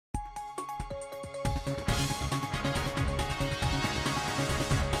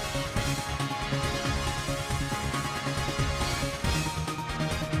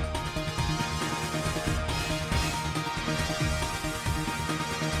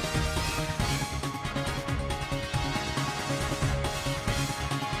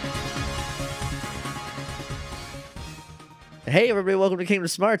Hey everybody, welcome to Kingdom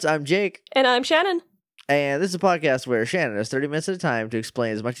Smarts. I'm Jake. And I'm Shannon. And this is a podcast where Shannon has 30 minutes at a time to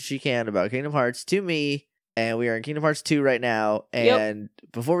explain as much as she can about Kingdom Hearts to me. And we are in Kingdom Hearts 2 right now. And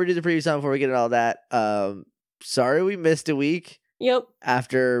before we do the preview song, before we get into all that, sorry we missed a week.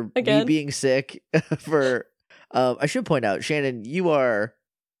 After me being sick for I should point out, Shannon, you are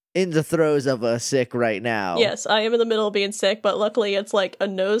in the throes of a sick right now. Yes, I am in the middle of being sick, but luckily it's like a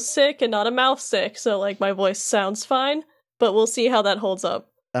nose sick and not a mouth sick, so like my voice sounds fine, but we'll see how that holds up.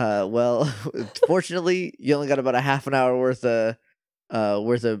 Well, fortunately, you only got about a half an hour worth of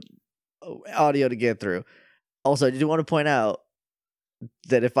audio to get through. Also, I do want to point out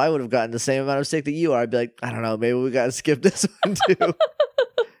that if I would have gotten the same amount of sick that you are, I'd be like, I don't know, maybe we gotta skip this one too.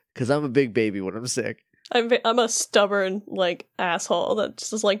 Because I'm a big baby when I'm sick. I'm a stubborn, like, asshole that's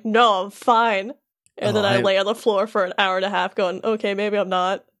just like, no, I'm fine. And then I lay on the floor for an hour and a half going, okay, maybe I'm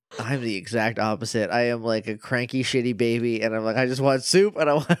not. I'm the exact opposite. I am like a cranky, shitty baby, and I'm like, I just want soup, and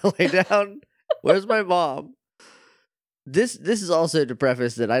I want to lay down. Where's my mom? This is also to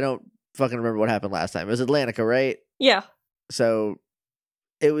preface that I don't fucking remember what happened last time. It was Atlantica, right? Yeah. So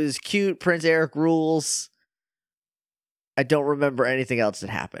it was cute. Prince Eric rules. I don't remember anything else that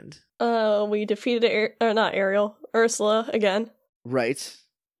happened. We defeated not Ariel, Ursula again. Right.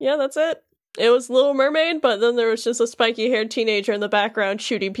 Yeah, that's it. It was Little Mermaid, but then there was just a spiky-haired teenager in the background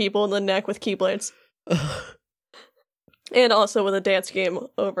shooting people in the neck with keyblades. And also with a dance game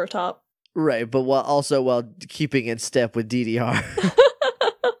over top. Right, but while keeping in step with DDR.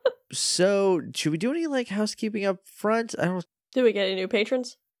 So, should we do any like housekeeping up front? I don't. Did we get any new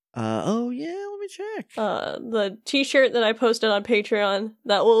patrons? Oh yeah, let me check. The t-shirt that I posted on Patreon,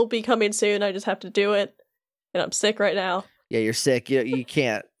 that will be coming soon. I just have to do it. And I'm sick right now. Yeah, you're sick. You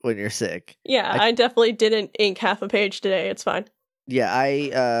can't when you're sick. Yeah, I definitely didn't ink half a page today. It's fine. Yeah,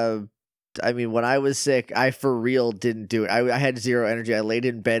 I mean, when I was sick, I for real didn't do it. I had zero energy. I laid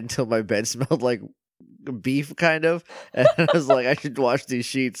in bed until my bed smelled like beef, kind of. And I was like, I should wash these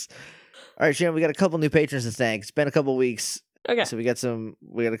sheets. All right, Shannon, we got a couple new patrons to thank. It's been a couple weeks. Okay. So we got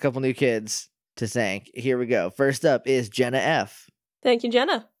a couple new kids to thank. Here we go. First up is Jenna F. Thank you,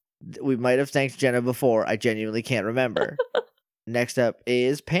 Jenna. We might have thanked Jenna before. I genuinely can't remember. Next up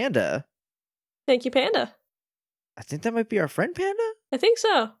is Panda. Thank you, Panda. I think that might be our friend Panda? I think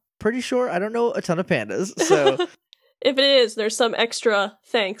so. Pretty sure. I don't know a ton of pandas, so... If it is, there's some extra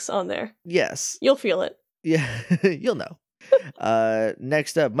thanks on there. Yes. You'll feel it. Yeah, you'll know.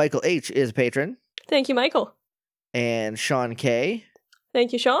 Next up, Michael H. is a patron. Thank you, Michael. And Sean K.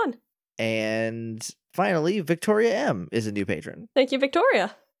 Thank you, Sean. And finally, Victoria M. is a new patron. Thank you,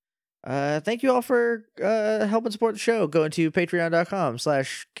 Victoria. Thank you all for helping support the show. Going to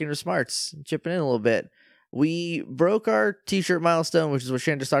patreon.com/KingdomSmarts, chipping in a little bit. We broke our t-shirt milestone, which is what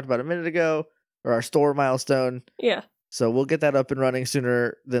Shannon just talked about a minute ago, or our store milestone. Yeah. So we'll get that up and running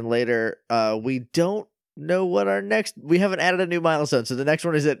sooner than later. We don't know what our next... We haven't added a new milestone, so the next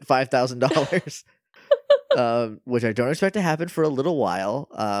one is at $5,000. Which I don't expect to happen for a little while.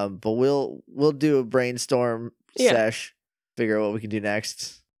 But we'll do a brainstorm sesh, figure out what we can do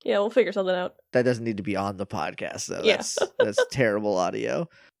next. Yeah, we'll figure something out. That doesn't need to be on the podcast, though. Yeah. That's terrible audio.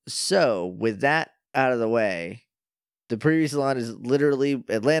 So, with that out of the way, the preview salon is literally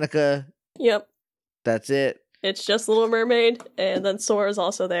Atlantica. Yep. That's it. It's just Little Mermaid, and then Sora's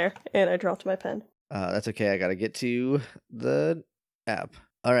also there, and I dropped my pen. That's okay. I gotta get to the app.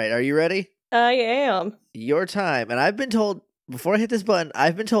 All right, are you ready? I am. Your time. And I've been told, before I hit this button,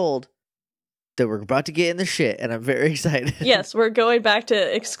 I've been told that we're about to get in the shit, and I'm very excited. Yes, we're going back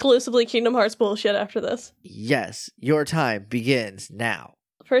to exclusively Kingdom Hearts bullshit after this. Yes, your time begins now.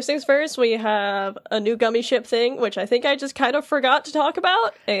 First things first, we have a new gummy ship thing, which I think I just kind of forgot to talk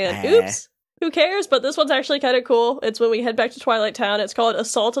about, and oops, who cares? But this one's actually kind of cool. It's when we head back to Twilight Town. It's called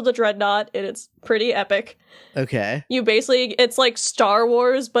Assault of the Dreadnought, and it's pretty epic. Okay. It's like Star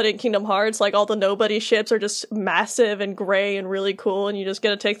Wars, but in Kingdom Hearts. Like, all the nobody ships are just massive and gray and really cool, and you just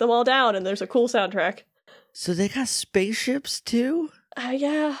gotta take them all down, and there's a cool soundtrack. So they got spaceships, too?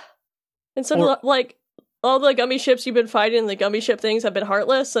 Yeah. And so, like, all the gummy ships you've been fighting, the gummy ship things have been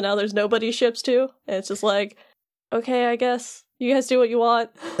heartless, so now there's nobody ships, too. And it's just like, okay, I guess. You guys do what you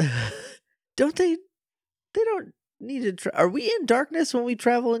want. Don't they don't need to... Are we in darkness when we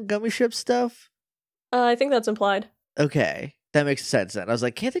travel in gummy ship stuff? I think that's implied. Okay, that makes sense then. I was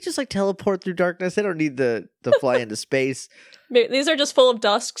like, can't they just like teleport through darkness? They don't need to fly into space. These are just full of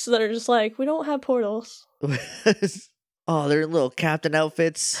dusks that are just like, we don't have portals. Oh, they're in little captain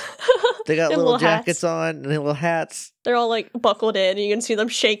outfits. They got little jackets on and little hats. They're all like buckled in, and you can see them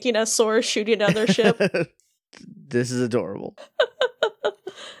shaking as Sora's shooting down their ship. This is adorable.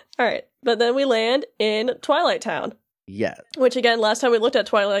 Alright, but then we land in Twilight Town. Yeah. Which, again, last time we looked at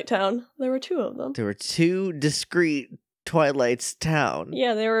Twilight Town, there were 2 of them. There were 2 discrete Twilight's Town.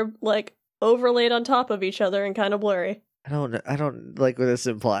 Yeah, they were, like, overlaid on top of each other and kind of blurry. I don't like what this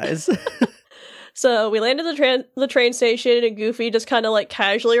implies. So we land at the train station, and Goofy just kind of, like,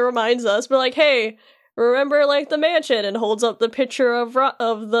 casually reminds us, but like, hey, remember, like, the mansion, and holds up the picture of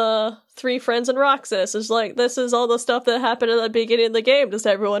the 3 friends and Roxas. It's like, this is all the stuff that happened at the beginning of the game. Does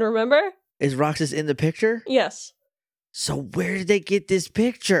everyone remember? Is Roxas in the picture? Yes. So where did they get this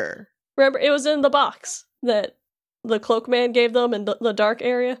picture? Remember, it was in the box that the Cloak Man gave them in the dark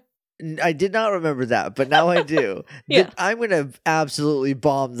area. I did not remember that, but now I do. Yeah. I'm going to absolutely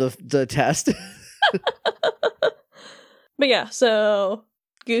bomb the test. But yeah, so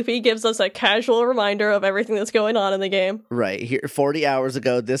Goofy gives us a casual reminder of everything that's going on in the game. Right. Here, 40 hours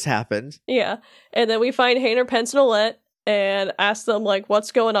ago, this happened. Yeah. And then we find Hayner, Pence, and Olette and ask them, like,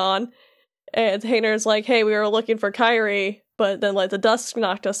 what's going on. And Hayner's like, hey, we were looking for Kairi, but then, like, the dusk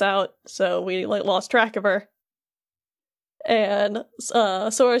knocked us out, so we, like, lost track of her. And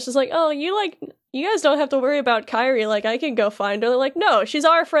Sora's just like, oh, you guys don't have to worry about Kairi, like, I can go find her. They're like, no, she's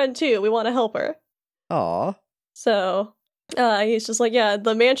our friend too, we want to help her. Aw. So, he's just like, yeah,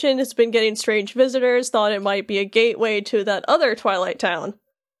 the mansion has been getting strange visitors, thought it might be a gateway to that other Twilight Town.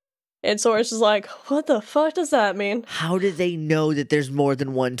 And Sora's just like, what the fuck does that mean? How did they know that there's more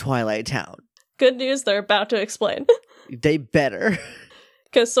than one Twilight Town? Good news, they're about to explain. They better.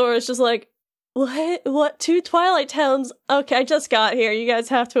 Because Sora's just like, what? 2 Twilight Towns? Okay, I just got here. You guys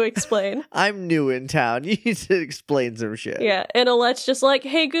have to explain. I'm new in town. You need to explain some shit. Yeah, and Olette's just like,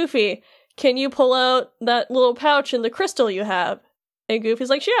 hey, Goofy, can you pull out that little pouch and the crystal you have? And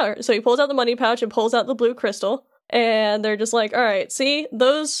Goofy's like, sure. So he pulls out the money pouch and pulls out the blue crystal. And they're just like, all right, see,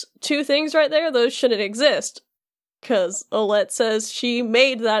 those 2 things right there, those shouldn't exist. Because Olette says she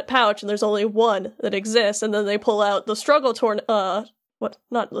made that pouch and there's only one that exists. And then they pull out the struggle trophy,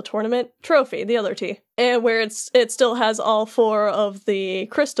 the other T. And where it still has all 4 of the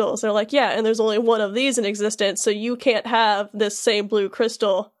crystals. They're like, yeah, and there's only one of these in existence, so you can't have this same blue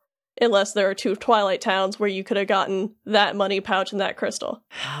crystal unless there are 2 Twilight Towns where you could have gotten that money pouch and that crystal.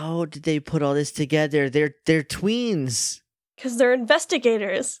 How did they put all this together? They're tweens. Because they're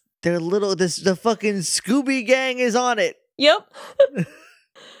investigators. They're little. The fucking Scooby Gang is on it. Yep.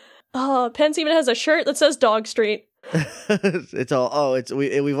 Pence even has a shirt that says Dog Street. It's all. Oh,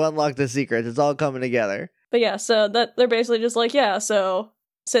 we've unlocked the secrets. It's all coming together. But yeah, so that they're basically just like, yeah. So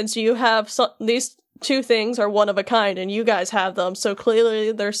since you have these 2 things are one of a kind, and you guys have them, so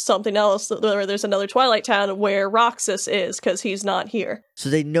clearly there's something else. There's another Twilight Town where Roxas is, because he's not here. So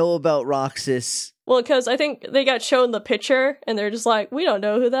they know about Roxas. Well, because I think they got shown the picture, and they're just like, we don't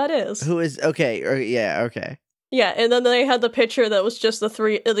know who that is. Who is, okay, okay. Yeah, and then they had the picture that was just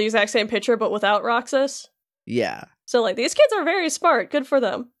the exact same picture, but without Roxas. Yeah. So, like, these kids are very smart. Good for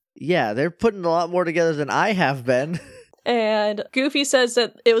them. Yeah, they're putting a lot more together than I have been. And Goofy says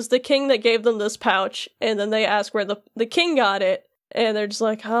that it was the king that gave them this pouch, and then they ask where the king got it, and they're just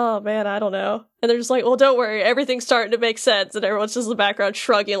like, oh man, I don't know. And they're just like, well, don't worry, everything's starting to make sense, and everyone's just in the background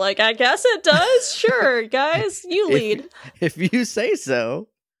shrugging like, I guess it does? Sure, guys, you lead. If you say so.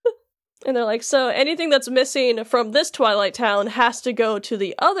 And they're like, so anything that's missing from this Twilight Town has to go to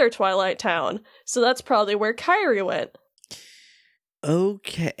the other Twilight Town, so that's probably where Kairi went.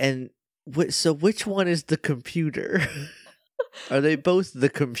 Okay, and so which one is the computer? Are they both the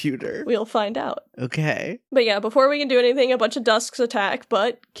computer? We'll find out. Okay. But yeah, before we can do anything, a bunch of Dusks attack,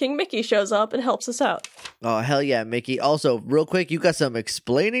 but King Mickey shows up and helps us out. Oh, hell yeah, Mickey. Also, real quick, you got some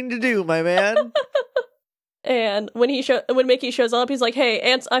explaining to do, my man. And when Mickey shows up, he's like,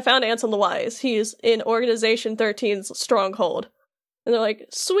 hey, I found Ansem the Wise. He's in Organization 13's stronghold. And they're like,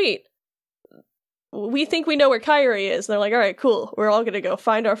 sweet. We think we know where Kairi is. And they're like, all right, cool. We're all going to go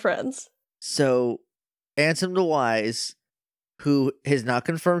find our friends. So, Ansem the Wise, who is not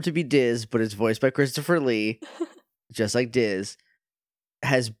confirmed to be Diz, but is voiced by Christopher Lee, just like Diz,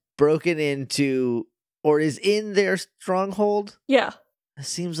 has broken into, or is in their stronghold? Yeah. That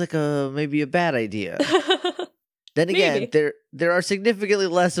seems like maybe a bad idea. Then again, there are significantly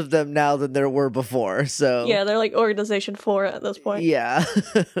less of them now than there were before, so... Yeah, they're like Organization 4 at this point. Yeah.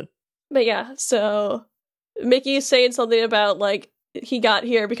 But yeah, so Mickey's saying something about, like, he got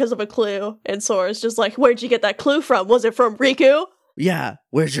here because of a clue, and Sora's just like, where'd you get that clue from? Was it from Riku? Yeah,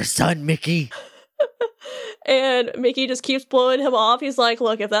 where's your son, Mickey? And Mickey just keeps blowing him off. He's like,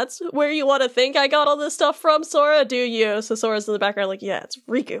 look, if that's where you want to think I got all this stuff from, Sora, do you? So Sora's in the background like, yeah, it's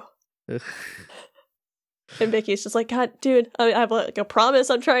Riku. And Mickey's just like, God, dude, I have like a promise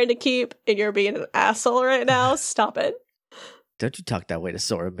I'm trying to keep, and you're being an asshole right now. Stop it. Don't you talk that way to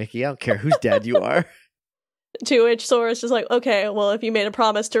Sora, Mickey. I don't care whose dad you are. To which Sora's just like, okay, well, if you made a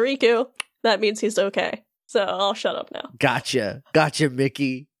promise to Riku, that means he's okay. So I'll shut up now. Gotcha,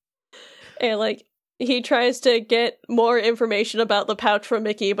 Mickey. And, like, he tries to get more information about the pouch from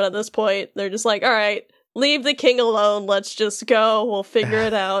Mickey, but at this point, they're just like, all right, leave the king alone. Let's just go. We'll figure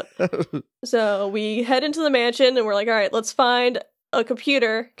it out. So we head into the mansion, and we're like, all right, let's find a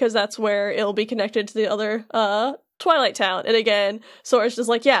computer, because that's where it'll be connected to the other Twilight Town. And again, Sora's just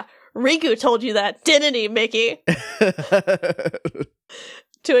like, yeah, Riku told you that, didn't he, Mickey?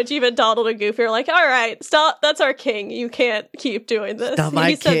 To which even Donald and Goofy are like, all right, stop. That's our king. You can't keep doing this.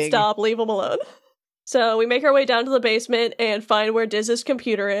 He said stop. Leave him alone. So we make our way down to the basement and find where Diz's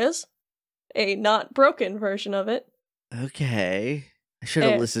computer is. A not broken version of it. Okay. I should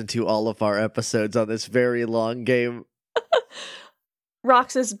have listened to all of our episodes on this very long game.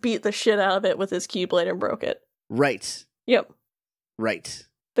 Roxas beat the shit out of it with his Keyblade and broke it. Right. Yep. Right.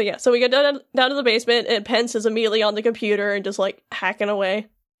 But yeah, so we go down to the basement, and Pence is immediately on the computer and just, like, hacking away.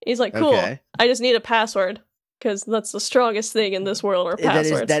 He's like, cool, okay. I just need a password, because that's the strongest thing in this world, are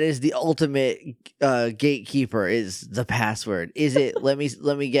passwords. That is the ultimate gatekeeper, is the password. Is it, let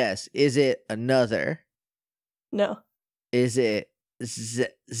me guess, is it another? No. Is it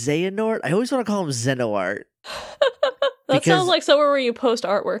Xehanort? I always want to call him Xenoart. That sounds like somewhere where you post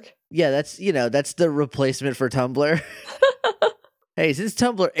artwork. Yeah, that's the replacement for Tumblr. Hey, since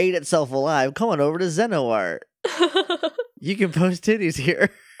Tumblr ate itself alive, come on over to Xenoart. You can post titties here.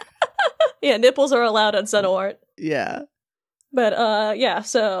 Yeah, nipples are allowed on Xenoart. Yeah. But, yeah,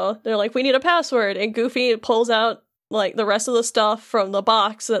 so they're like, we need a password. And Goofy pulls out, like, the rest of the stuff from the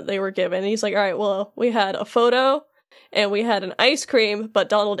box that they were given. And he's like, all right, well, we had a photo and we had an ice cream, but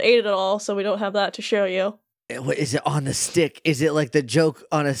Donald ate it all, so we don't have that to show you. What, is it on the stick? Is it like the joke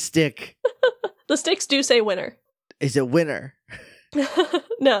on a stick? The sticks do say winner. Is it winner?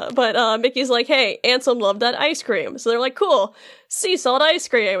 No, but Mickey's like, hey, Ansem loved that ice cream. So they're like, cool, sea salt ice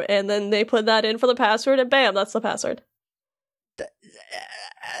cream. And then they put that in for the password, and bam, that's the password.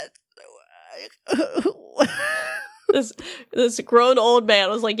 This grown old man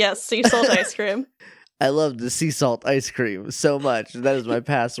was like, yes, sea salt ice cream. I love the sea salt ice cream so much. That is my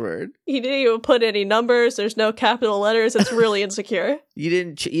password. He didn't even put any numbers. There's no capital letters. It's really insecure. You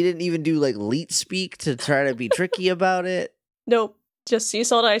didn't even do like leet speak to try to be tricky about it? Nope. Just sea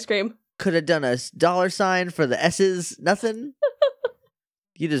salt ice cream. Could have done a $sign for the S's. Nothing.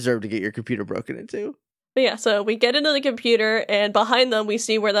 You deserve to get your computer broken into. But yeah, so we get into the computer, and behind them we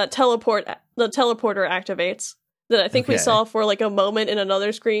see where the teleporter activates. That I think we saw for like a moment in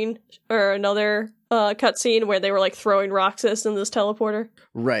another screen or another cutscene where they were like throwing Roxas in this teleporter.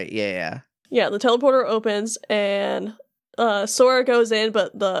 Right. Yeah. Yeah. The teleporter opens and Sora goes in,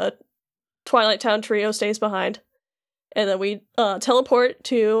 but the Twilight Town trio stays behind. And then we teleport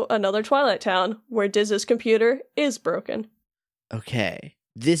to another Twilight Town where Diz's computer is broken. Okay.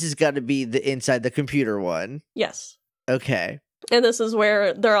 This has got to be the inside the computer one. Yes. Okay. And this is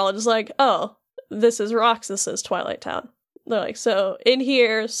where they're all just like, oh, this is Roxas's Twilight Town. They're like, so in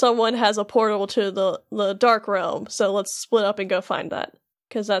here, someone has a portal to the Dark Realm, so let's split up and go find that.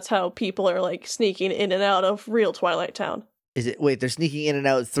 Because that's how people are, like, sneaking in and out of real Twilight Town. Wait, they're sneaking in and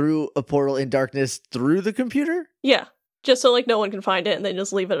out through a portal in darkness through the computer? Yeah, just so, like, no one can find it and they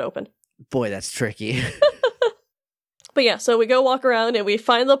just leave it open. Boy, that's tricky. But yeah, so we go walk around and we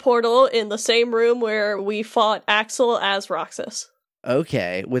find the portal in the same room where we fought Axel as Roxas.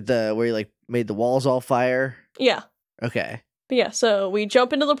 Okay, where you, like, made the walls all fire? Yeah. Okay. But yeah, so we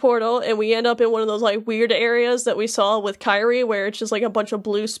jump into the portal and we end up in one of those like weird areas that we saw with Kairi where it's just like a bunch of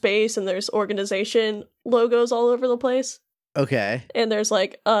blue space and there's organization logos all over the place. Okay. And there's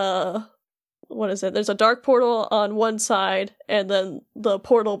like what is it? There's a dark portal on one side and then the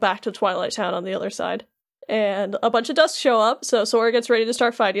portal back to Twilight Town on the other side. And a bunch of dust show up, so Sora gets ready to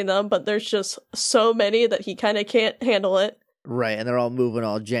start fighting them, but there's just so many that he kind of can't handle it. Right, and they're all moving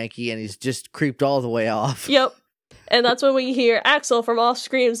all janky and he's just creeped all the way off. Yep. And that's when we hear Axel from off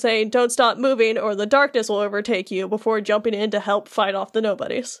screen saying, don't stop moving or the darkness will overtake you, before jumping in to help fight off the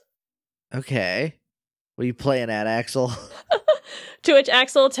nobodies. Okay. What are you playing at, Axel? To which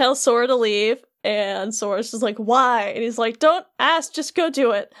Axel tells Sora to leave, and Sora's just like, why? And he's like, don't ask, just go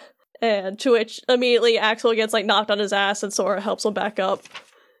do it. And to which immediately Axel gets like knocked on his ass and Sora helps him back up.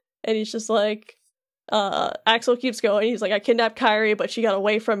 And he's just like, Axel keeps going. He's like, I kidnapped Kairi, but she got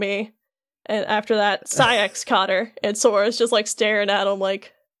away from me. And after that, Saïx caught her, and Sora's just like staring at him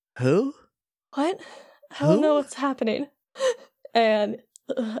like, who? What? I don't know what's happening. And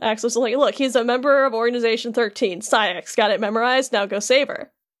Axel's like, look, he's a member of Organization 13. Saïx, got it memorized, now go save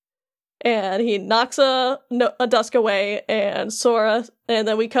her. And he knocks a Dusk away, and Sora, and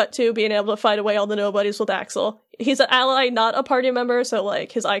then we cut to being able to fight away all the nobodies with Axel. He's an ally, not a party member, so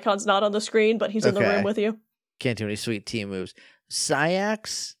like his icon's not on the screen, but he's in the room with you. Can't do any sweet team moves.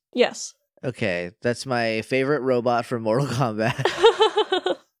 Saïx? Yes. Okay, that's my favorite robot from Mortal Kombat.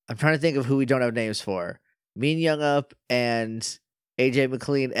 I'm trying to think of who we don't have names for. Mean Young Up and AJ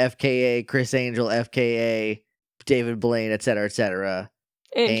McLean, FKA, Chris Angel, FKA, David Blaine, etc., etc.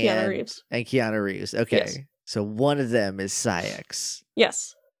 And Keanu Reeves. And Keanu Reeves. Okay. Yes. So one of them is Saïx.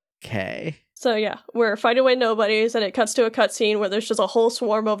 Yes. Okay. So yeah, we're fighting away nobodies, and it cuts to a cutscene where there's just a whole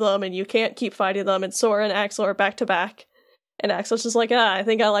swarm of them, and you can't keep fighting them, and Sora and Axel are back to back. And Axel's just like, I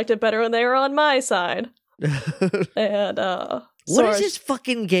think I liked it better when they were on my side. And, what is this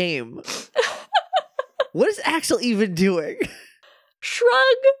fucking game? What is Axel even doing? Shrug!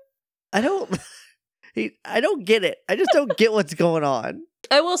 I don't get it. I just don't get what's going on.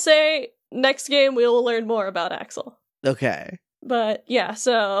 I will say, next game we will learn more about Axel. Okay. But yeah,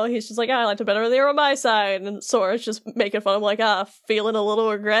 so he's just like, I liked it better when they were on my side. And Sora's just making fun of him, like, feeling a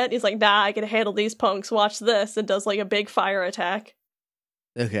little regret. He's like, nah, I can handle these punks. Watch this. And does like a big fire attack.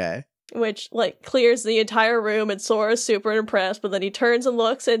 Okay. Which like clears the entire room, and Sora's super impressed. But then he turns and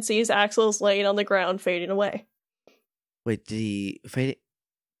looks and sees Axel's laying on the ground, fading away. Wait, did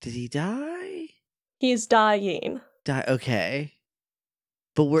he die? He's dying. Okay.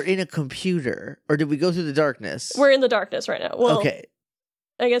 But we're in a computer. Or did we go through the darkness? We're in the darkness right now. Well, okay.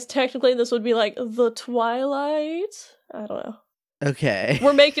 I guess technically this would be like the Twilight? I don't know. Okay.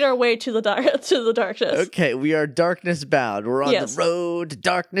 We're making our way to the darkness. Okay, we are darkness bound. We're on the road to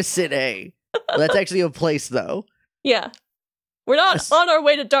Darkness City. Well, that's actually a place, though. Yeah. We're not on our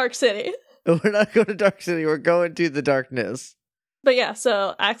way to Dark City. We're not going to Dark City. We're going to the darkness. But yeah,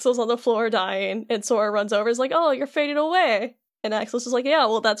 so Axel's on the floor dying, and Sora runs over and is like, oh, you're fading away. And Axel's just like, yeah,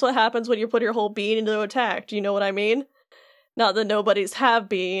 well, that's what happens when you put your whole being into attack. Do you know what I mean? Not that nobodies have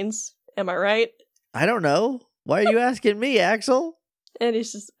beings. Am I right? I don't know. Why are you asking me, Axel? And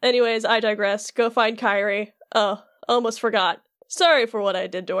he's just, anyways, I digress. Go find Kairi. Oh, almost forgot. Sorry for what I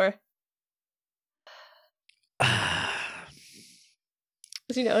did to her.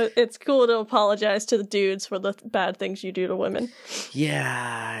 You know, it's cool to apologize to the dudes for the bad things you do to women. Yeah,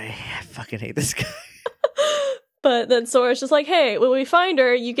 I fucking hate this guy. But then Sora's just like, hey, when we find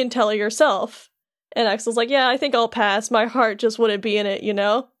her, you can tell her yourself. And Axel's like, yeah, I think I'll pass. My heart just wouldn't be in it, you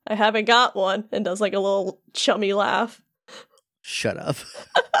know? I haven't got one. And does like a little chummy laugh. Shut up.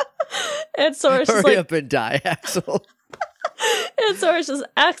 And Sora's just like, hurry up and die, Axel. And Sora's just,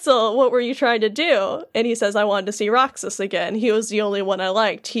 Axel, what were you trying to do? And he says, I wanted to see Roxas again. He was the only one I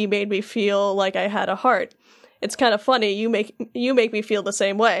liked. He made me feel like I had a heart. It's kind of funny. You make me feel the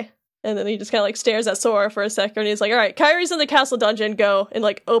same way. And then he just kind of like stares at Sora for a second. And he's like, all right, Kairi's in the castle dungeon. Go. And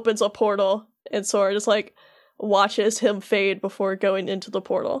like opens a portal. And Sora just like watches him fade before going into the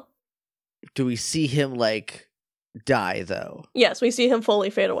portal. Do we see him like die though? Yes, we see him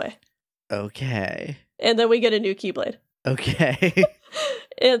fully fade away. Okay. And then we get a new Keyblade. Okay.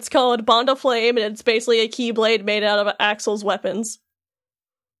 It's called Bond of Flame, and it's basically a Keyblade made out of Axel's weapons.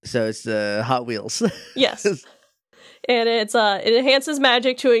 So it's the Hot Wheels. Yes. And it enhances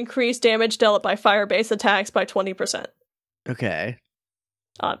magic to increase damage dealt by fire-based attacks by 20%. Okay.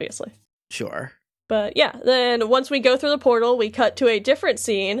 Obviously. Sure. But yeah, then once we go through the portal, we cut to a different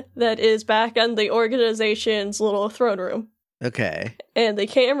scene that is back on the organization's little throne room. Okay. And the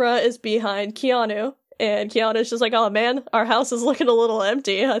camera is behind Keanu. And Keanu's just like, oh man, our house is looking a little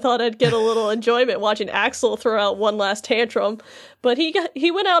empty. I thought I'd get a little enjoyment watching Axel throw out one last tantrum. But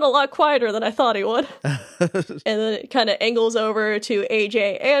he went out a lot quieter than I thought he would. And then it kind of angles over to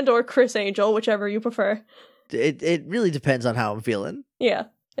AJ and or Chris Angel, whichever you prefer. It really depends on how I'm feeling. Yeah.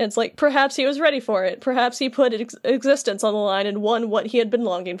 And it's like, perhaps he was ready for it. Perhaps he put existence on the line and won what he had been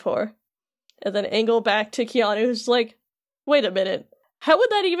longing for. And then angle back to Keanu, who's like, wait a minute. How would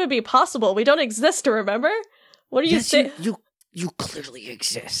that even be possible? We don't exist, remember? What are you saying? You clearly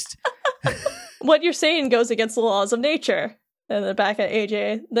exist. What you're saying goes against the laws of nature. And then back at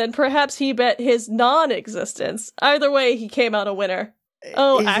AJ, then perhaps he bet his non-existence. Either way, he came out a winner.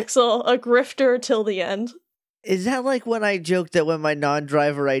 Oh, Axel, a grifter till the end. Is that like when I joked that when my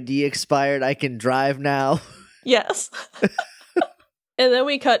non-driver ID expired, I can drive now? Yes. And then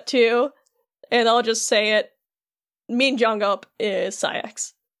we cut to, and I'll just say it, Mean Jong-up is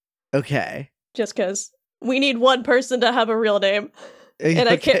Saïx. Okay. Just because we need one person to have a real name. And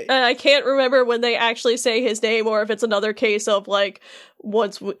okay. I can't remember when they actually say his name, or if it's another case of like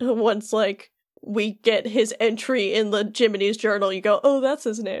once like we get his entry in the Jiminy's journal, you go, oh, that's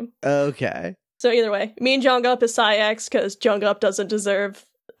his name. Okay. So either way, Mean Jong-up is Saïx because Jong-up doesn't deserve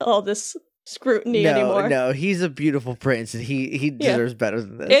all this scrutiny no, anymore. No, he's a beautiful prince, and he deserves better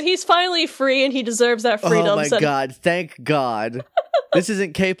than this. And he's finally free, and he deserves that freedom. Oh my god, thank God. This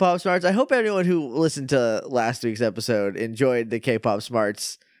isn't K-pop smarts. I hope everyone who listened to last week's episode enjoyed the K-pop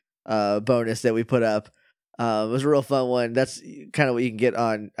smarts bonus that we put up. It was a real fun one. That's kind of what you can get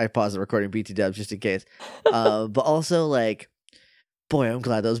on. I paused the recording, BT dubs, just in case. But also, like, boy, I'm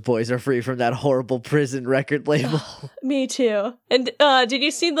glad those boys are free from that horrible prison record label. Me too. And did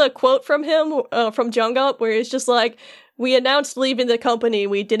you see the quote from him, from Jungkook, where he's just like, "We announced leaving the company.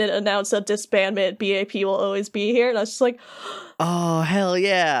 We didn't announce a disbandment. BAP will always be here." And I was just like, oh, hell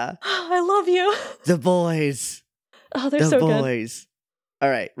yeah. I love you. The boys. Oh, they're so good. The boys. All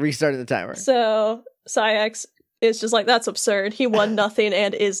right, restarting the timer. So Saïx is just like, that's absurd. He won nothing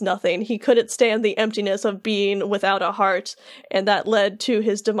and is nothing. He couldn't stand the emptiness of being without a heart, and that led to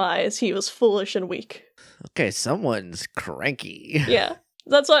his demise. He was foolish and weak. Okay, someone's cranky. Yeah.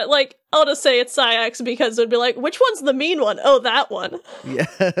 That's what, like, I'll just say it's Saïx because it'd be like, which one's the mean one? Oh, that one. Yeah.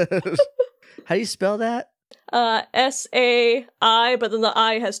 How do you spell that? S-A-I, but then the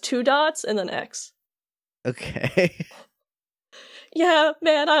I has 2 dots and then X. Okay. Yeah,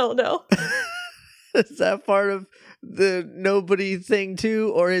 man, I don't know. Is that part of the nobody thing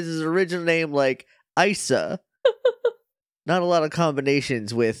too? Or is his original name like Isa? Not a lot of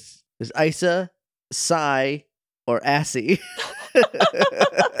combinations with is Isa, Psy, or Assy.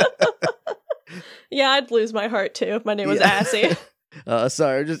 Yeah, I'd lose my heart too if my name was Assy.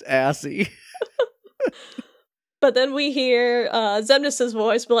 Sorry, just Assy. But then we hear Xemnas'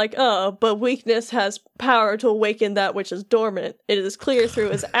 voice be like, "Oh, but weakness has power to awaken that which is dormant. It is clear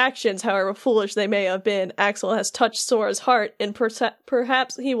through his actions, however foolish they may have been. Axel has touched Sora's heart, and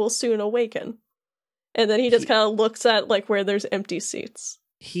perhaps he will soon awaken." And then he just kind of looks at like where there's empty seats.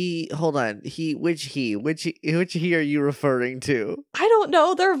 Hold on. Which he are you referring to? I don't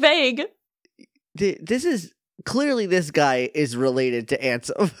know. They're vague. This is clearly this guy is related to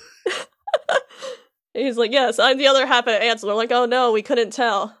Ansem. He's like, "Yes, I'm the other half of Ansem." They're like, "Oh no, we couldn't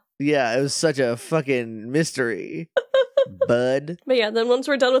tell." Yeah, it was such a fucking mystery, bud. But yeah, then once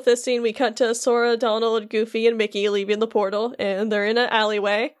we're done with this scene, we cut to Sora, Donald, Goofy, and Mickey leaving the portal, and they're in an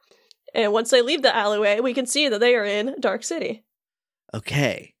alleyway. And once they leave the alleyway, we can see that they are in Dark City.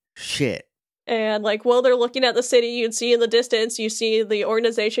 Okay, shit. And like while they're looking at the city, you'd see in the distance, you see the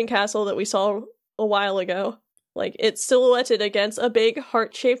organization castle that we saw a while ago. Like it's silhouetted against a big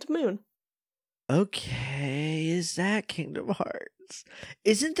heart-shaped moon. Okay, is that Kingdom Hearts?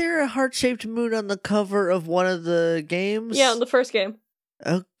 Isn't there a heart-shaped moon on the cover of one of the games? Yeah, in the first game.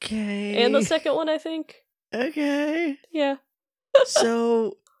 Okay. And the second one, I think. Okay. Yeah.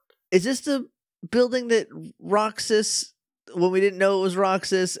 So, is this the building that Roxas, when we didn't know it was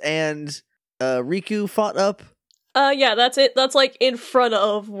Roxas, and Riku fought up? Yeah, that's it. That's like in front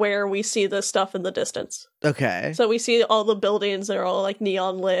of where we see this stuff in the distance. Okay. So we see all the buildings, they're all like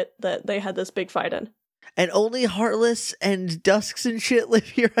neon lit that they had this big fight in. And only Heartless and Dusks and shit live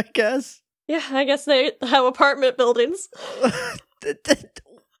here, I guess? Yeah, I guess they have apartment buildings.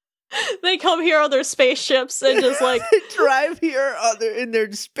 They come here on their spaceships and just like drive here in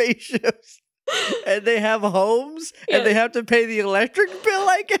their spaceships. And they have homes, and they have to pay the electric bill,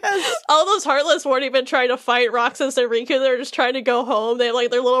 I guess. All those Heartless weren't even trying to fight Roxas and Riku. They were just trying to go home. They have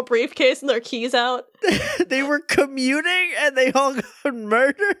like their little briefcase and their keys out. They were commuting, and they all got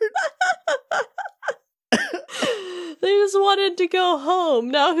murdered. They just wanted to go home.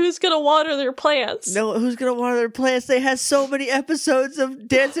 Now who's gonna water their plants? No, who's gonna water their plants? They had so many episodes of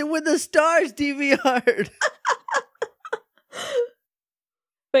Dancing with the Stars DVR'd.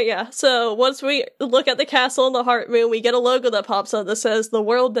 But yeah, so once we look at the castle and the Heart Moon, we get a logo that pops up that says "The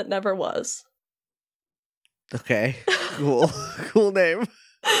World That Never Was." Okay, cool. Cool name.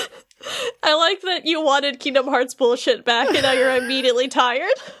 I like that you wanted Kingdom Hearts bullshit back and now you're immediately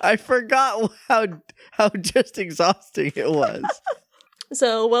tired. I forgot how just exhausting it was.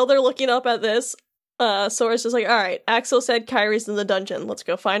 So while they're looking up at this, Sora's just like, "Alright, Axel said Kairi's in the dungeon. Let's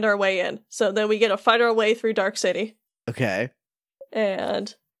go find our way in." So then we get to fight our way through Dark City. Okay.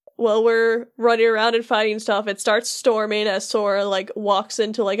 And while we're running around and fighting stuff, it starts storming as Sora, like, walks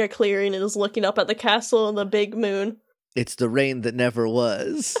into, like, a clearing and is looking up at the castle and the big moon. It's the rain that never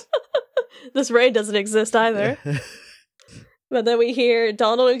was. This rain doesn't exist either. But then we hear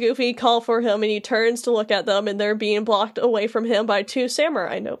Donald and Goofy call for him, and he turns to look at them, and they're being blocked away from him by 2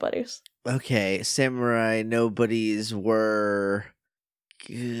 samurai nobodies. Okay, samurai nobodies were...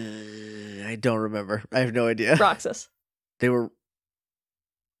 I don't remember. I have no idea. Roxas. They were...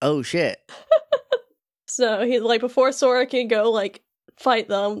 Oh, shit. So, he like before Sora can go, like, fight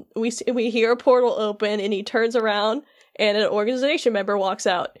them, we hear a portal open, and he turns around, and an organization member walks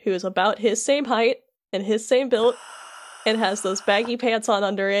out who is about his same height and his same build and has those baggy pants on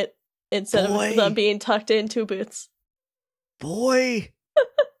under it instead of them being tucked into boots. Boy,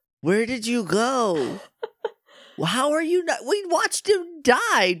 where did you go? How are you not? We watched him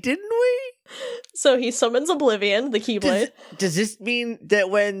die, didn't we? So he summons Oblivion, the Keyblade. Does this mean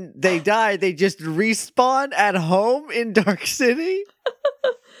that when they die, they just respawn at home in Dark City?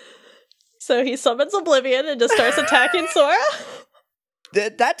 So he summons Oblivion and just starts attacking Sora.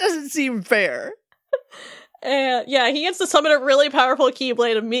 That doesn't seem fair. And yeah, he gets to summon a really powerful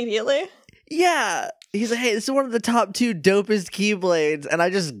Keyblade immediately. Yeah. He's like, hey, this is one of the top 2 dopest Keyblades, and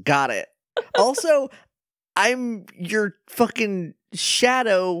I just got it. Also, I'm your fucking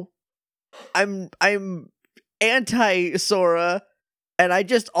shadow. I'm anti-Sora, and I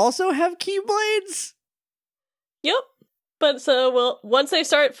just also have Keyblades? Yep. But once they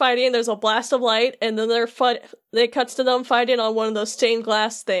start fighting, there's a blast of light, and then it cuts to them fighting on one of those stained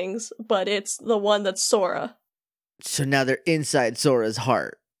glass things, but it's the one that's Sora. So now they're inside Sora's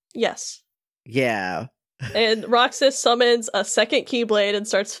heart. Yes. Yeah. And Roxas summons a second Keyblade and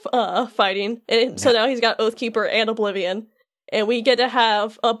starts fighting. And so now he's got Oathkeeper and Oblivion. And we get to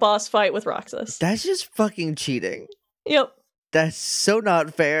have a boss fight with Roxas. That's just fucking cheating. Yep. That's so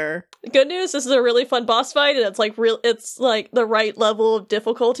not fair. Good news, this is a really fun boss fight, and it's like the right level of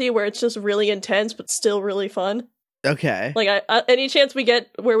difficulty where it's just really intense but still really fun. Okay. Like any chance we get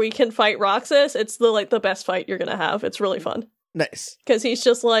where we can fight Roxas, it's the best fight you're gonna have. It's really fun. Nice. Because he's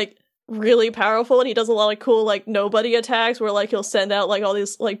just like really powerful, and he does a lot of cool like nobody attacks where like he'll send out like all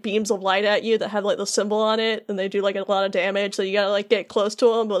these like beams of light at you that have like the symbol on it, and they do like a lot of damage, so you gotta like get close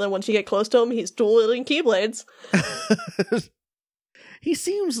to him, but then once you get close to him, he's dual-wielding Keyblades. He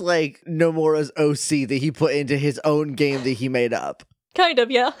seems like Nomura's OC that he put into his own game that he made up. Kind of,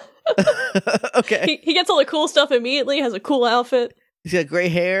 yeah. Okay. He gets all the cool stuff immediately, has a cool outfit. He's got gray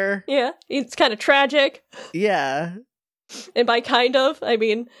hair. Yeah, he's kind of tragic. Yeah. And by kind of, I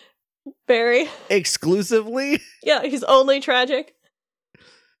mean very. Exclusively? Yeah, he's only tragic.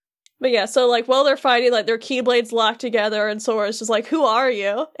 But yeah, so like while they're fighting, like their Keyblades locked together, and Sora's just like, who are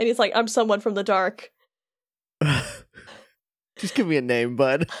you? And he's like, I'm someone from the dark. Just give me a name,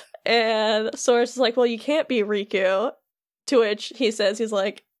 bud. And Sora's just like, well, you can't be Riku. To which he says, he's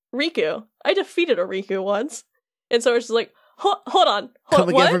like, Riku, I defeated a Riku once. And Sora's just like, hold on. Come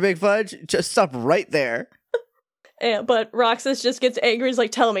again for Big Fudge? Just stop right there. But Roxas just gets angry. He's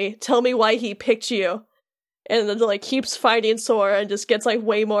like, tell me why he picked you. And then like keeps fighting Sora and just gets like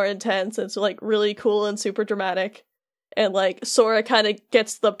way more intense. It's like really cool and super dramatic. And like Sora kind of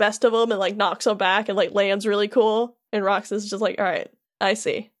gets the best of him and like knocks him back and like lands really cool. And Roxas is just like, all right, I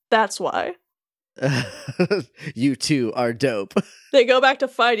see. That's why. You two are dope. They go back to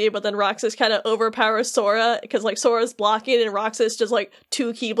fighting, but then Roxas kind of overpowers Sora because like Sora's blocking, and Roxas just like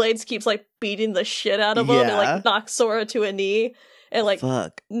 2 Keyblades keeps like beating the shit out of him and like knocks Sora to a knee and like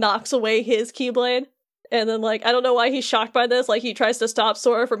knocks away his Keyblade. And then like I don't know why he's shocked by this. Like he tries to stop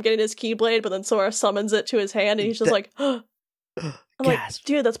Sora from getting his Keyblade, but then Sora summons it to his hand, and he's just like, I'm like,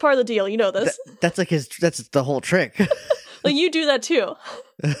 dude, that's part of the deal. You know this. That's the whole trick. Like you do that too.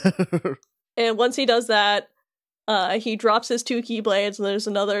 And once he does that, he drops his 2 Keyblades, and there's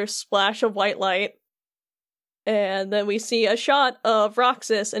another splash of white light. And then we see a shot of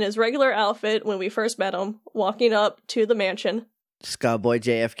Roxas in his regular outfit when we first met him, walking up to the mansion. Scoutboy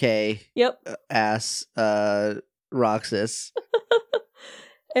JFK. Yep. Ass Roxas.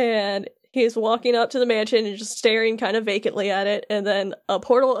 And he's walking up to the mansion and just staring kind of vacantly at it. And then a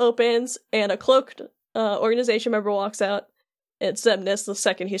portal opens, and a cloaked organization member walks out. It's Xemnas. The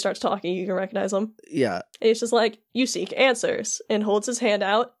second he starts talking, you can recognize him. Yeah. And he's just like, you seek answers, and holds his hand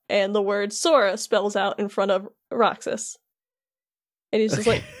out, and the word Sora spells out in front of Roxas. And he's just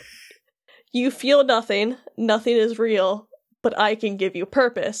like, you feel nothing is real, but I can give you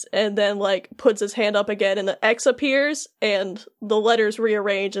purpose. And then, like, puts his hand up again, and the X appears, and the letters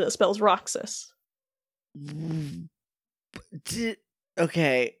rearrange, and it spells Roxas.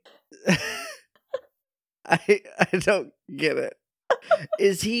 Okay. I don't get it.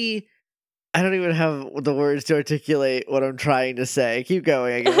 Is he... I don't even have the words to articulate what I'm trying to say. Keep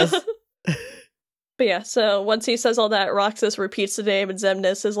going, I guess. But yeah, so once he says all that, Roxas repeats the name, and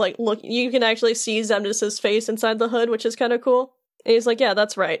Xemnas is like, look, you can actually see Xemnas' face inside the hood, which is kind of cool. And he's like, yeah,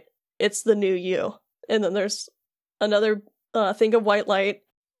 that's right. It's the new you. And then there's another thing of white light.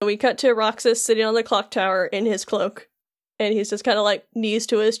 We cut to Roxas sitting on the clock tower in his cloak. And he's just kind of like knees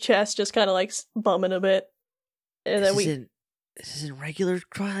to his chest, just kind of like bumming a bit. And then this is in regular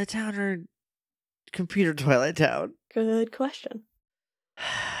Twilight Town or computer Twilight Town? Good question.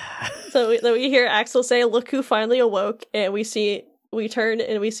 So then we hear Axel say, "Look who finally awoke," and we turn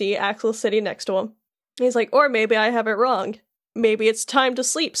and we see Axel sitting next to him. He's like, "Or maybe I have it wrong. Maybe it's time to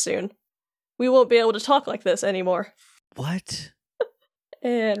sleep soon. We won't be able to talk like this anymore." What?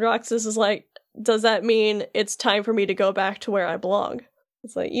 And Roxas is like, "Does that mean it's time for me to go back to where I belong?"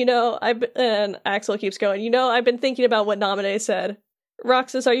 It's like, and Axel keeps going, "I've been thinking about what Naminé said.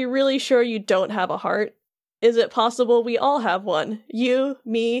 Roxas, are you really sure you don't have a heart? Is it possible we all have one? You,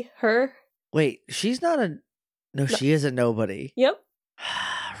 me, her?" Wait, she's not a... No, she is a nobody. Yep.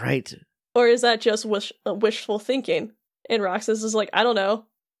 Right. Or is that just wishful thinking? And Roxas is like, "I don't know.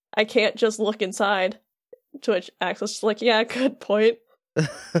 I can't just look inside." To which Axel's just like, "Yeah, good point.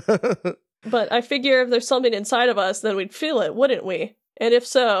 But I figure if there's something inside of us, then we'd feel it, wouldn't we? And if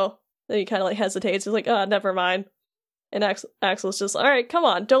so," then he kind of like hesitates. He's like, "Oh, never mind." And Axel's just, "All right, come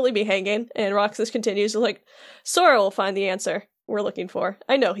on, don't leave me hanging." And Roxas continues to like, "Sora will find the answer we're looking for.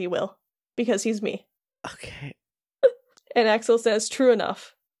 I know he will. Because he's me." Okay. And Axel says, "True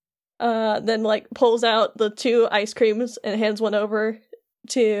enough." Then like pulls out the 2 ice creams and hands one over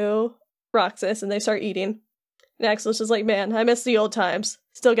to Roxas, and they start eating. And Axel's just like, "Man, I miss the old times.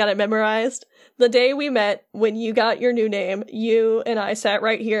 Still got it memorized. The day we met, when you got your new name, you and I sat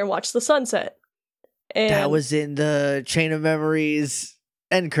right here and watched the sunset." And that was in the Chain of Memories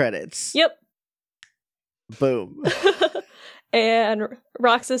end credits. Yep. Boom. And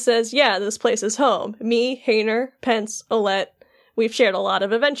Roxas says, "Yeah, this place is home. Me, Hayner, Pence, Olette, we've shared a lot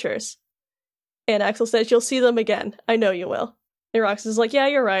of adventures." And Axel says, "You'll see them again. I know you will." And Roxas is like, "Yeah,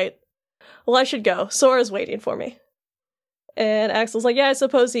 you're right. Well, I should go. Sora's waiting for me." And Axel's like, "Yeah, I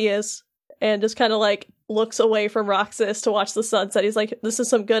suppose he is." And just kind of like looks away from Roxas to watch the sunset. He's like, "This is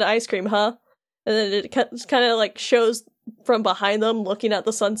some good ice cream, huh?" And then it kind of like shows from behind them looking at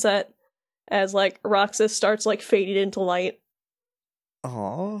the sunset as like Roxas starts like fading into light.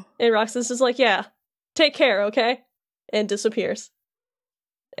 Aww. And Roxas is like, "Yeah, take care, okay?" And disappears.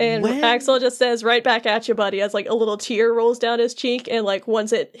 And Axel just says, "Right back at you, buddy," as like a little tear rolls down his cheek, and like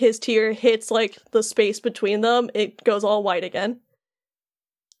once his tear hits like the space between them, it goes all white again.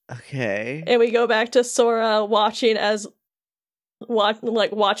 Okay. And we go back to Sora watching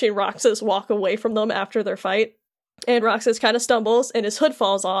watching Roxas walk away from them after their fight. And Roxas kind of stumbles, and his hood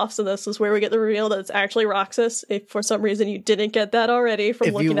falls off, so this is where we get the reveal that it's actually Roxas, if for some reason you didn't get that already from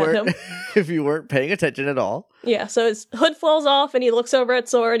looking at him. If you weren't paying attention at all. Yeah, so his hood falls off, and he looks over at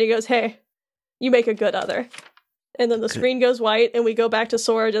Sora, and he goes, "Hey, you make a good other." And then the screen goes white, and we go back to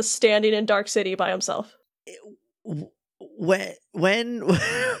Sora just standing in Dark City by himself. When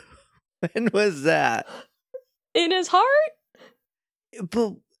was that? In his heart?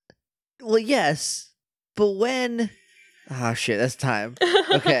 But, well, yes. But when... Oh, shit, that's time.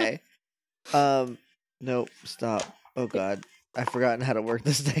 Okay. Nope, stop. Oh, God. I've forgotten how to work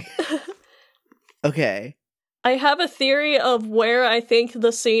this thing. Okay. I have a theory of where I think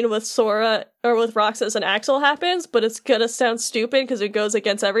the scene with Sora, or with Roxas and Axel happens, but it's gonna sound stupid because it goes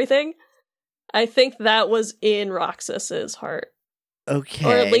against everything. I think that was in Roxas's heart. Okay.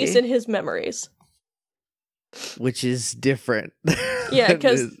 Or at least in his memories. Which is different. Yeah,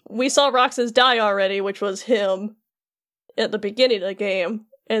 because we saw Roxas die already, which was him at the beginning of the game.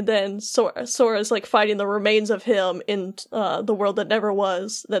 And then Sora's like fighting the remains of him in the world that never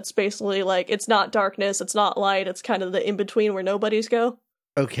was. That's basically like, it's not darkness, it's not light, it's kind of the in-between where nobodies go.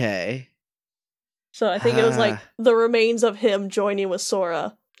 Okay. So I think it was like the remains of him joining with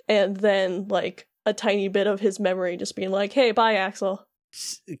Sora, and then like a tiny bit of his memory just being like, "Hey, bye, Axel."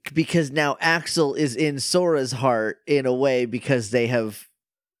 Because now Axel is in Sora's heart in a way because they have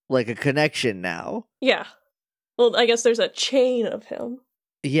like a connection now. Yeah. Well, I guess there's a chain of him.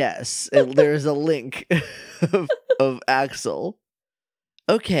 Yes, there's a link of Axel.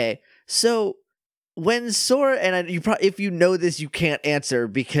 Okay, so when Sora, and if you know this, you can't answer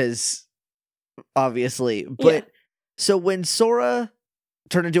because obviously, but yeah. So when Sora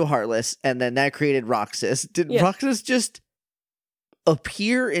turned into a Heartless, and then that created Roxas, did Roxas just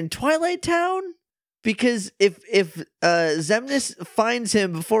appear in Twilight Town? Because if Xemnas finds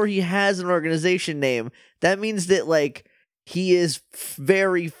him before he has an organization name, that means that like he is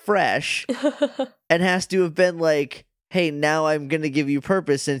very fresh and has to have been like, "Hey, now I'm gonna give you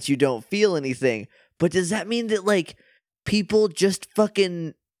purpose since you don't feel anything." But does that mean that like people just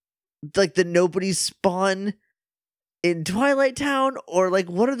fucking like the nobodies spawn in Twilight Town, or like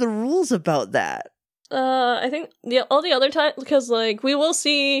what are the rules about that? I think all the other time, because like we will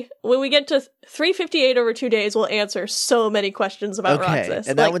see when we get to 358 over 2 days, we'll answer so many questions about Roxas.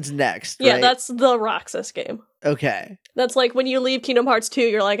 And that one's next, right? Yeah, that's the Roxas game. Okay. That's like when you leave Kingdom Hearts 2,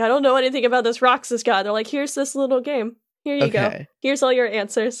 you're like, "I don't know anything about this Roxas guy." They're like, "Here's this little game. Here you go. Here's all your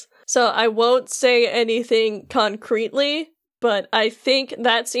answers." So I won't say anything concretely, but I think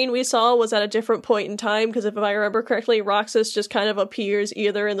that scene we saw was at a different point in time, because if I remember correctly, Roxas just kind of appears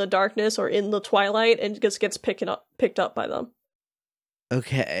either in the darkness or in the twilight and just gets picked up by them.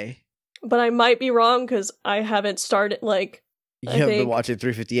 Okay. But I might be wrong, because I haven't started, like... You haven't been watching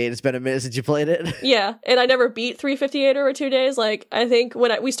 358. It's been a minute since you played it. Yeah, and I never beat 358 over 2 days. Like, I think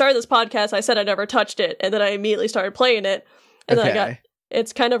when we started this podcast, I said I never touched it, and then I immediately started playing it, and then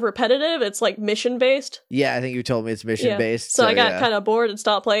it's kind of repetitive. It's like mission based. Yeah, I think you told me it's mission based. So I got kind of bored and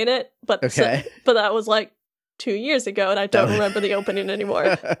stopped playing it. But but that was like 2 years ago, and I don't remember the opening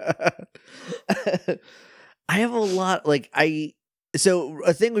anymore. I have a lot so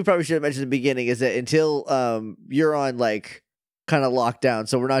a thing we probably should have mentioned in the beginning is that until you're on like kind of lockdown,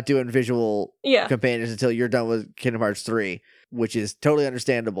 so we're not doing visual companions until you're done with Kingdom Hearts 3, which is totally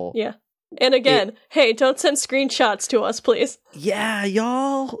understandable. Yeah. And again, hey, don't send screenshots to us, please. Yeah,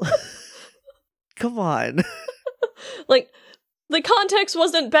 y'all. Come on. Like, the context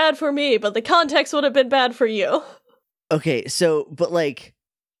wasn't bad for me, but the context would have been bad for you. Okay, so, but like,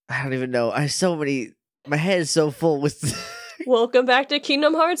 I don't even know. I have so many, my head is so full with... Welcome back to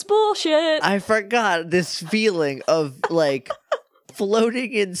Kingdom Hearts bullshit. I forgot this feeling of like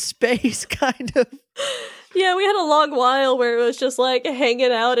floating in space, kind of. Yeah, we had a long while where it was just like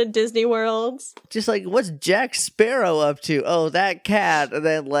hanging out in Disney worlds. Just like, what's Jack Sparrow up to? Oh, that cat. And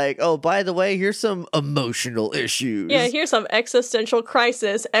then like, oh, by the way, here's some emotional issues. Yeah, here's some existential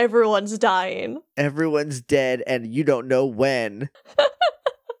crisis. Everyone's dying. Everyone's dead and you don't know when.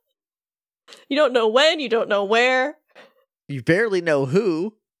 You don't know when, you don't know where. You barely know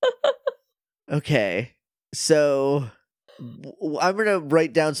who. Okay, so I'm going to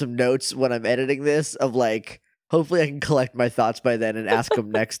write down some notes when I'm editing this of like, hopefully I can collect my thoughts by then and ask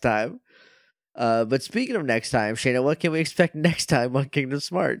them next time. But speaking of next time, Shayna, what can we expect next time on Kingdom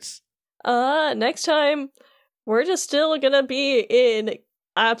Smarts? Next time, we're just still going to be in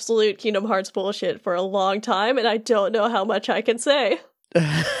absolute Kingdom Hearts bullshit for a long time, and I don't know how much I can say.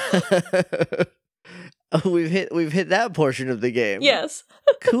 Oh, we've hit that portion of the game. Yes.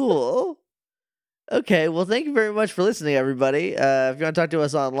 Cool. Okay, well, thank you very much for listening, everybody. If you want to talk to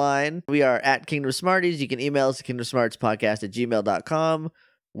us online, we are at Kingdom Smarties. You can email us at kingdomsmartspodcast@gmail.com.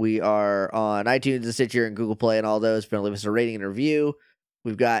 We are on iTunes and Stitcher and Google Play and all those. If you want to leave us a rating and review,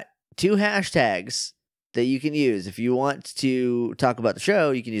 we've got 2 hashtags that you can use. If you want to talk about the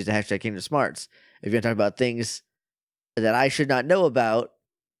show, you can use the hashtag Kingdom Smarts. If you want to talk about things that I should not know about,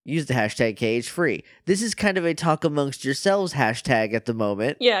 use the hashtag KHFree. This is kind of a talk amongst yourselves hashtag at the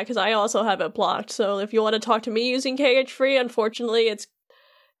moment. Yeah, because I also have it blocked. So if you want to talk to me using KHFree, unfortunately, it's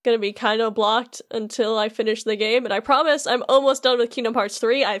going to be kind of blocked until I finish the game. And I promise I'm almost done with Kingdom Hearts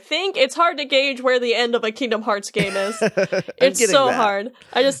 3. I think it's hard to gauge where the end of a Kingdom Hearts game is. It's so hard.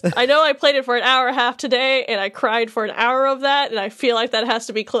 I know I played it for an hour and a half today, and I cried for an hour of that, and I feel like that has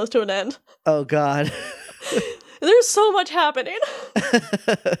to be close to an end. Oh, God. There's so much happening.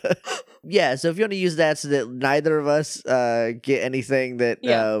 Yeah, so if you want to use that so that neither of us get anything that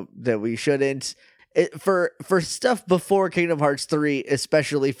that we shouldn't, for stuff before Kingdom Hearts 3,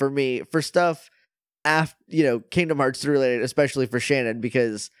 especially for me, for stuff after Kingdom Hearts 3 related, especially for Shannon,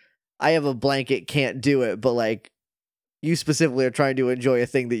 because I have a blanket can't do it, but like you specifically are trying to enjoy a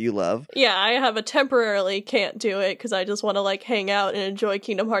thing that you love. Yeah, I have a temporarily can't do it because I just want to like hang out and enjoy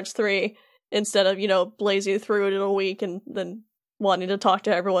Kingdom Hearts 3. Instead of, blazing through it in a week and then wanting to talk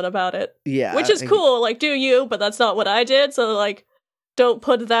to everyone about it. Yeah. Which is cool, like, do you, but that's not what I did, so, like, don't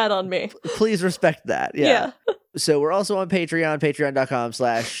put that on me. Please respect that, yeah. So we're also on Patreon,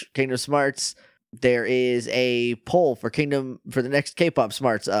 patreon.com/Kingdom Smarts. There is a poll for the next K-pop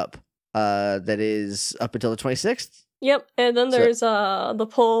Smarts up, that is up until the 26th. Yep, and then there's the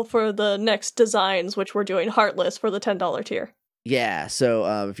poll for the next designs, which we're doing Heartless for the $10 tier. Yeah,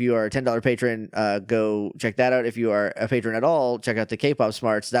 so if you are a $10 patron, go check that out. If you are a patron at all, check out the K-pop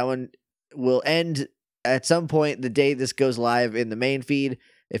Smarts. That one will end at some point the day this goes live in the main feed.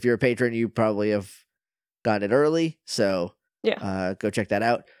 If you're a patron, you probably have gotten it early, so go check that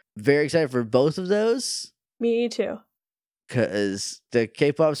out. Very excited for both of those. Me too. Because the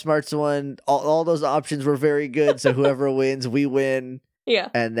K-pop Smarts one, all those options were very good, so whoever wins, we win. Yeah.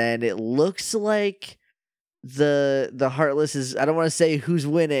 And then it looks like the Heartless is, I don't want to say who's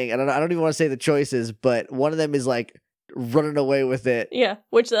winning, I don't even want to say the choices, but one of them is like running away with it. Yeah,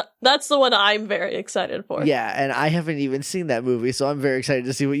 which that's the one I'm very excited for. Yeah, and I haven't even seen that movie, so I'm very excited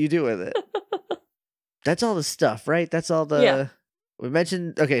to see what you do with it. That's all the stuff, right? That's all the we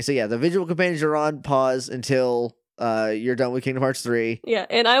mentioned. Okay, so yeah, the visual companions are on pause until you're done with Kingdom Hearts 3. Yeah,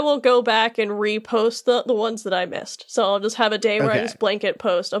 and I will go back and repost the ones that I missed. So I'll just have a day where I just blanket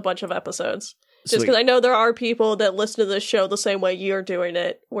post a bunch of episodes. Just because I know there are people that listen to this show the same way you're doing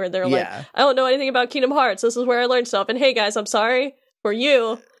it, where they're like, I don't know anything about Kingdom Hearts. This is where I learned stuff. And hey, guys, I'm sorry for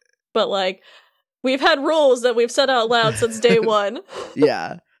you, but like, we've had rules that we've said out loud since day one.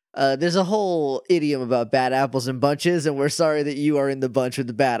 Yeah. There's a whole idiom about bad apples and bunches, and we're sorry that you are in the bunch with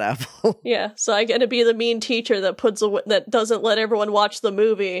the bad apple. Yeah, so I get to be the mean teacher that doesn't let everyone watch the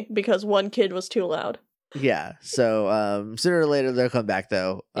movie because one kid was too loud. Yeah, so sooner or later they'll come back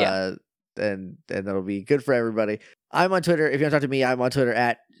though. Yeah. And that'll be good for everybody. I'm on Twitter. If you want to talk to me, I'm on Twitter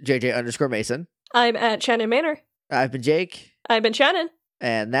at JJ_Mason. I'm at Shannon Manor. I've been Jake. I've been Shannon.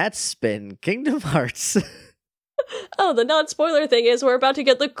 And that's been Kingdom Hearts. Oh, the non-spoiler thing is we're about to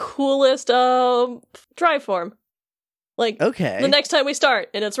get the coolest drive form. Like, the next time we start,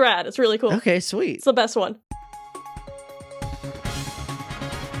 and it's rad. It's really cool. Okay, sweet. It's the best one.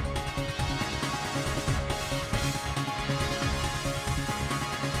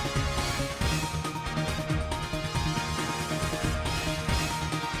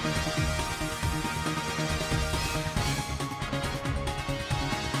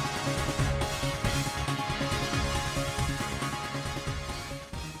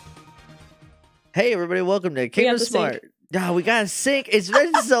 Hey everybody, welcome to Kingdom Smart. Oh, we gotta sync. It's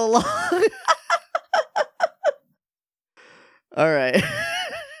been so long. All right.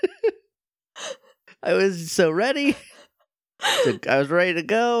 I was so ready. I was ready to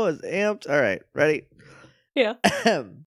go. I was amped. All right, ready? Yeah.